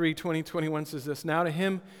chapter 3, 20-21 says this, now to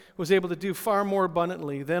him who was able to do far more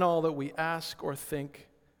abundantly than all that we ask or think.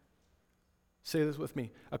 Say this with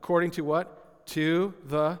me. According to what? To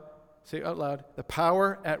the, say it out loud, the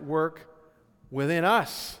power at work within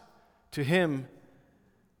us. To him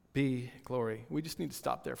be glory. We just need to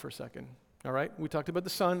stop there for a second. All right? We talked about the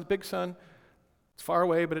sun, the big sun. It's far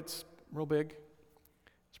away, but it's real big.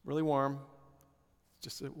 It's really warm.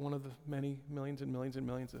 It's just one of the many millions and millions and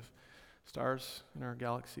millions of stars in our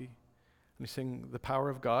galaxy. And he's saying the power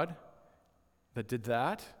of God that did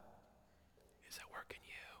that is at work in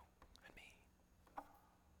you and me.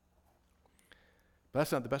 But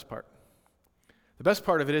that's not the best part. The best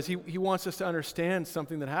part of it is he wants us to understand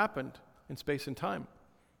something that happened in space and time.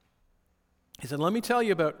 He said, let me tell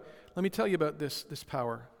you about this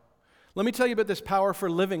power. Let me tell you about this power for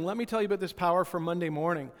living. Let me tell you about this power for Monday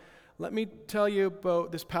morning. Let me tell you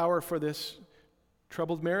about this power for this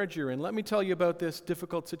troubled marriage you're in. Let me tell you about this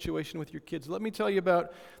difficult situation with your kids. Let me tell you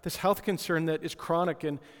about this health concern that is chronic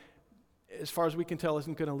and, as far as we can tell,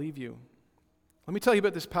 isn't going to leave you. Let me tell you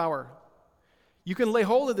about this power. You can lay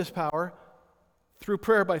hold of this power through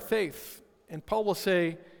prayer by faith. And Paul will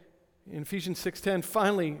say in Ephesians 6:10,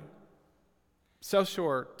 finally, South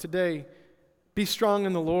Shore, today, be strong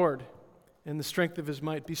in the Lord and the strength of his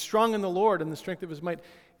might. Be strong in the Lord and the strength of his might.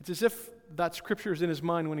 It's as if that scripture is in his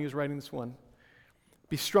mind when he was writing this one.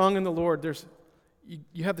 Be strong in the Lord.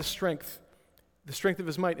 You have the strength of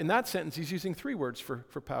his might. In that sentence, he's using 3 words for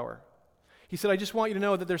power. He said, I just want you to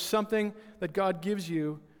know that there's something that God gives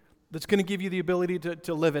you that's going to give you the ability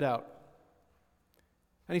to live it out.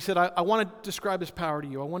 And he said, I want to describe his power to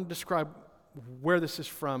you. I want to describe where this is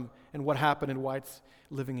from and what happened and why it's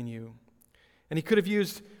living in you. And he could have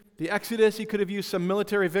used the Exodus. He could have used some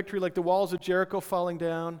military victory like the walls of Jericho falling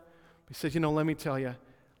down. He says, let me tell you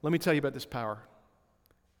about this power.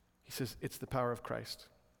 He says, it's the power of Christ.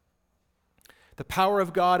 The power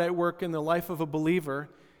of God at work in the life of a believer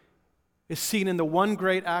is seen in the one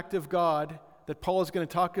great act of God that Paul is going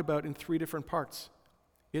to talk about in 3 different parts.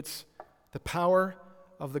 It's the power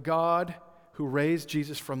of the God who raised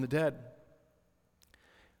Jesus from the dead.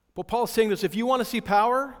 But Paul's saying this, if you want to see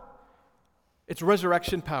power, it's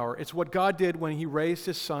resurrection power. It's what God did when he raised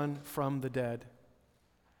his son from the dead.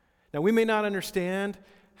 Now, we may not understand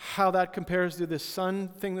how that compares to this sun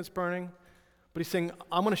thing that's burning, but he's saying,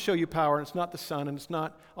 I'm going to show you power, and it's not the sun, and it's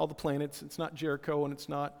not all the planets, it's not Jericho, and it's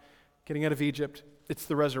not getting out of Egypt. It's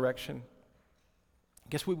the resurrection. I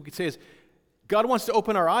guess what we could say is, God wants to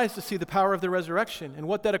open our eyes to see the power of the resurrection and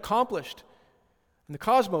what that accomplished in the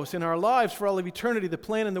cosmos, in our lives for all of eternity, the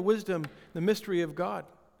plan and the wisdom, the mystery of God.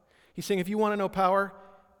 He's saying, if you want to know power,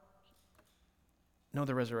 know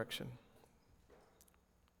the resurrection.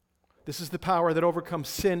 This is the power that overcomes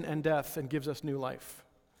sin and death and gives us new life.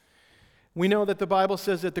 We know that the Bible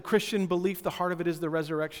says that the Christian belief, the heart of it is the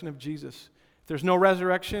resurrection of Jesus. If there's no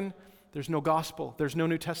resurrection, there's no gospel, there's no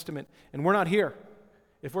New Testament, and we're not here.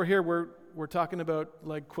 If we're here, we're talking about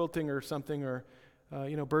like quilting or something, or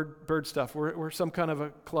bird stuff. We're some kind of a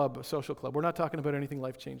club, a social club. We're not talking about anything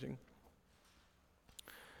life-changing.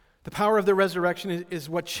 The power of the resurrection is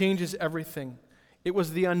what changes everything. It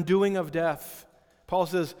was the undoing of death. Paul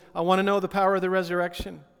says, I want to know the power of the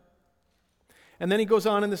resurrection. And then he goes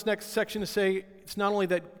on in this next section to say, it's not only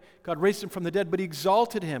that God raised him from the dead, but he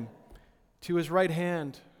exalted him to his right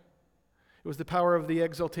hand. It was the power of the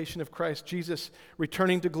exaltation of Christ, Jesus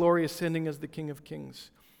returning to glory, ascending as the King of Kings.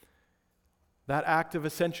 That act of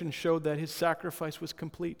ascension showed that his sacrifice was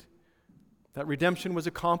complete, that redemption was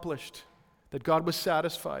accomplished, that God was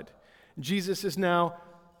satisfied. Jesus is now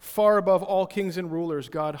far above all kings and rulers.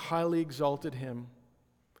 God highly exalted him.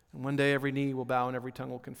 And one day every knee will bow and every tongue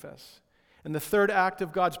will confess. And the third act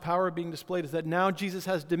of God's power being displayed is that now Jesus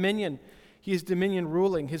has dominion. He is dominion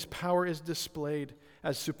ruling. His power is displayed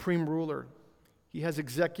as supreme ruler. He has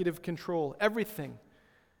executive control. Everything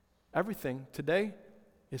today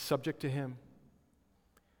is subject to him.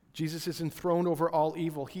 Jesus is enthroned over all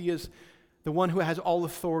evil. He is the one who has all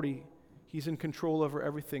authority. He's in control over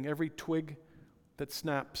everything. Every twig that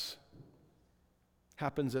snaps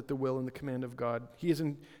happens at the will and the command of God. He is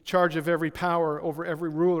in charge of every power, over every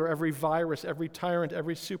ruler, every virus, every tyrant,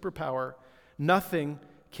 every superpower. Nothing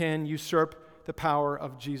can usurp the power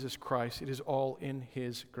of Jesus Christ. It is all in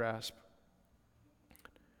his grasp.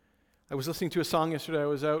 I was listening to a song yesterday. I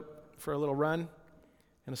was out for a little run,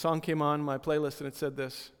 and a song came on my playlist, and it said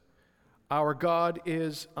this: Our God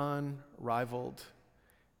is unrivaled.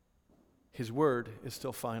 His word is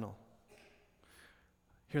still final.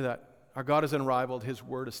 Hear that. Our God is unrivaled. His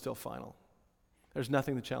word is still final. There's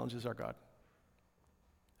nothing that challenges our God.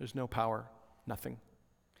 There's no power. Nothing.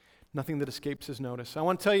 Nothing that escapes his notice. I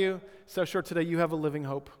want to tell you, South Shore, today you have a living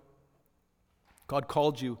hope. God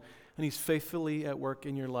called you, and he's faithfully at work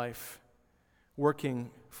in your life,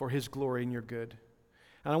 working for his glory and your good.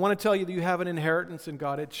 And I want to tell you that you have an inheritance in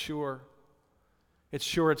God. It's sure. It's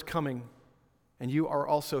sure it's coming. And you are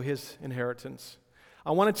also his inheritance.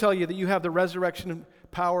 I want to tell you that you have the resurrection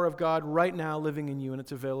power of God right now living in you, and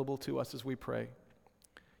it's available to us as we pray.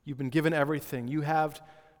 You've been given everything. You have,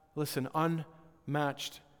 listen,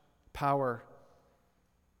 unmatched power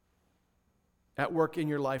at work in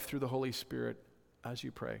your life through the Holy Spirit as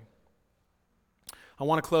you pray. I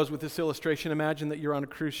want to close with this illustration. Imagine that you're on a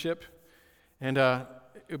cruise ship, and it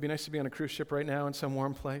would be nice to be on a cruise ship right now in some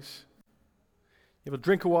warm place. You have a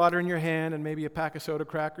drink of water in your hand and maybe a pack of soda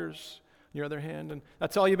crackers in your other hand, and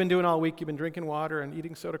that's all you've been doing all week. You've been drinking water and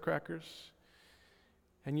eating soda crackers,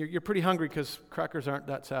 and you're pretty hungry because crackers aren't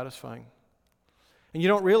that satisfying. And you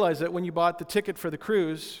don't realize that when you bought the ticket for the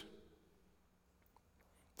cruise,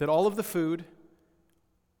 that all of the food,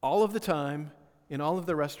 all of the time, in all of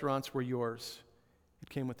the restaurants were yours. It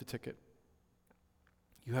came with the ticket.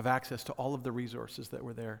 You have access to all of the resources that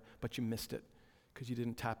were there, but you missed it because you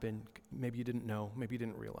didn't tap in. Maybe you didn't know. Maybe you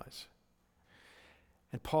didn't realize.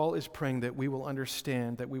 And Paul is praying that we will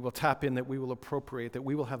understand, that we will tap in, that we will appropriate, that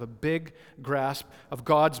we will have a big grasp of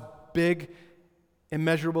God's big,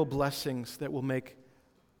 immeasurable blessings that will make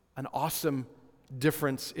an awesome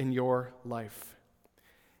difference in your life.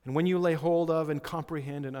 And when you lay hold of and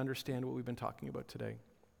comprehend and understand what we've been talking about today,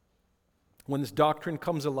 when this doctrine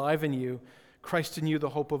comes alive in you, Christ in you, the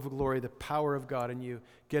hope of glory, the power of God in you,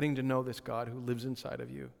 getting to know this God who lives inside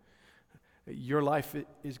of you, your life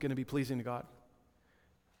is going to be pleasing to God.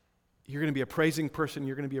 You're going to be a praising person.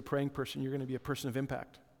 You're going to be a praying person. You're going to be a person of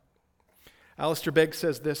impact. Alistair Begg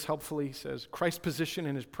says this helpfully. He says, Christ's position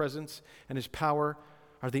and his presence and his power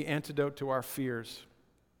are the antidote to our fears.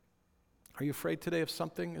 Are you afraid today of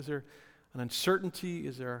something? Is there an uncertainty?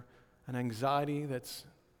 Is there an anxiety that's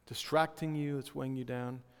distracting you, that's weighing you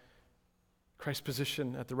down? Christ's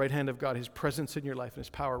position at the right hand of God, his presence in your life and his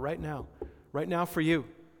power right now for you.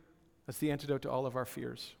 That's the antidote to all of our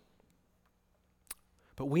fears.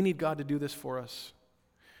 But we need God to do this for us.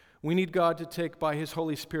 We need God to take by his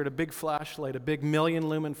Holy Spirit a big flashlight, a big 1,000,000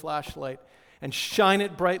 lumen flashlight, and shine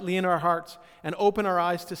it brightly in our hearts and open our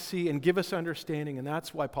eyes to see and give us understanding. And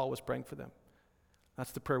that's why Paul was praying for them.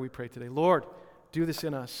 That's the prayer we pray today. Lord, do this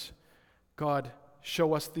in us. God,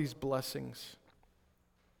 show us these blessings.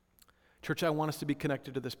 Church, I want us to be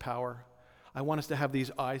connected to this power. I want us to have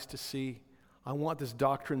these eyes to see. I want this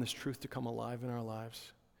doctrine, this truth to come alive in our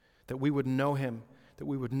lives. That we would know him, that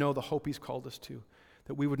we would know the hope he's called us to,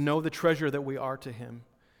 that we would know the treasure that we are to him,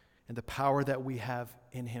 and the power that we have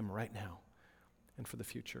in him right now and for the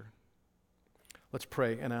future. Let's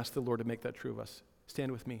pray and ask the Lord to make that true of us.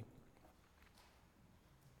 Stand with me.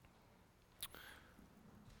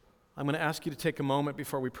 I'm going to ask you to take a moment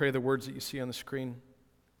before we pray the words that you see on the screen.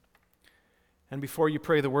 And before you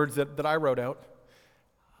pray the words that I wrote out,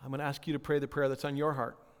 I'm going to ask you to pray the prayer that's on your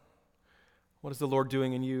heart. What is the Lord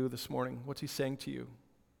doing in you this morning? What's he saying to you?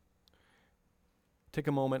 Take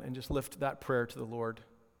a moment and just lift that prayer to the Lord,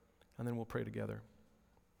 and then we'll pray together.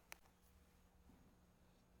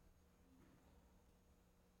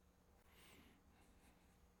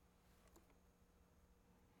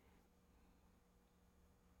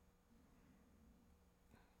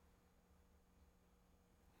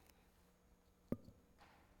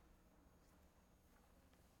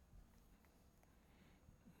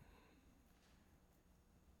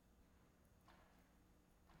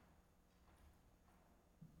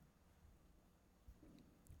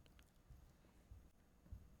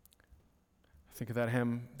 Think of that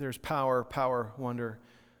hymn. There's power, power, wonder,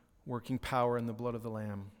 working power in the blood of the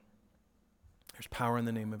Lamb. There's power in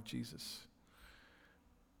the name of Jesus.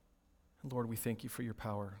 And Lord, we thank you for your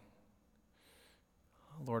power.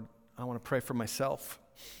 Lord, I want to pray for myself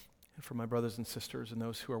and for my brothers and sisters and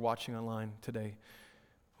those who are watching online today.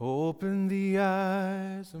 Open the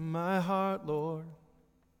eyes of my heart, Lord.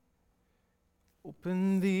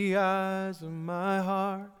 Open the eyes of my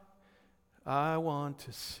heart. I want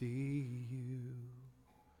to see you.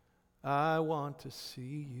 I want to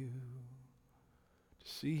see you.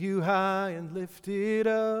 To see you high and lifted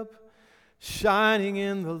up, shining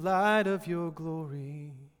in the light of your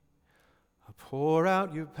glory. Pour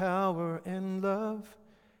out your power and love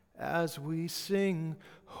as we sing,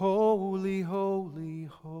 holy, holy,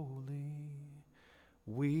 holy.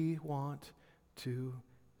 We want to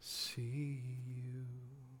see you.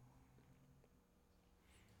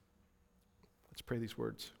 Let's pray these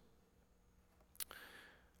words.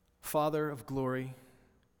 Father of glory,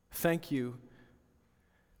 thank you.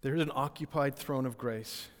 There's an occupied throne of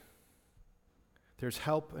grace. There's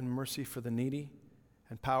help and mercy for the needy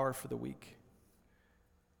and power for the weak.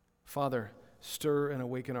 Father, stir and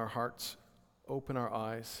awaken our hearts, open our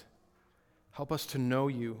eyes. Help us to know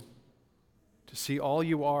you, to see all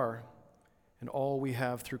you are and all we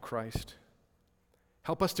have through Christ.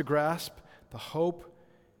 Help us to grasp the hope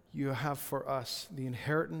you have for us, the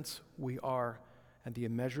inheritance we are, and the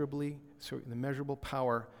immeasurable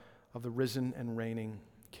power of the risen and reigning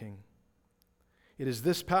King. It is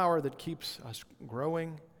this power that keeps us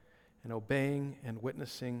growing and obeying and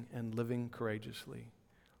witnessing and living courageously.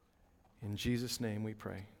 In Jesus' name we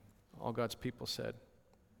pray. All God's people said,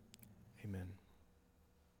 amen.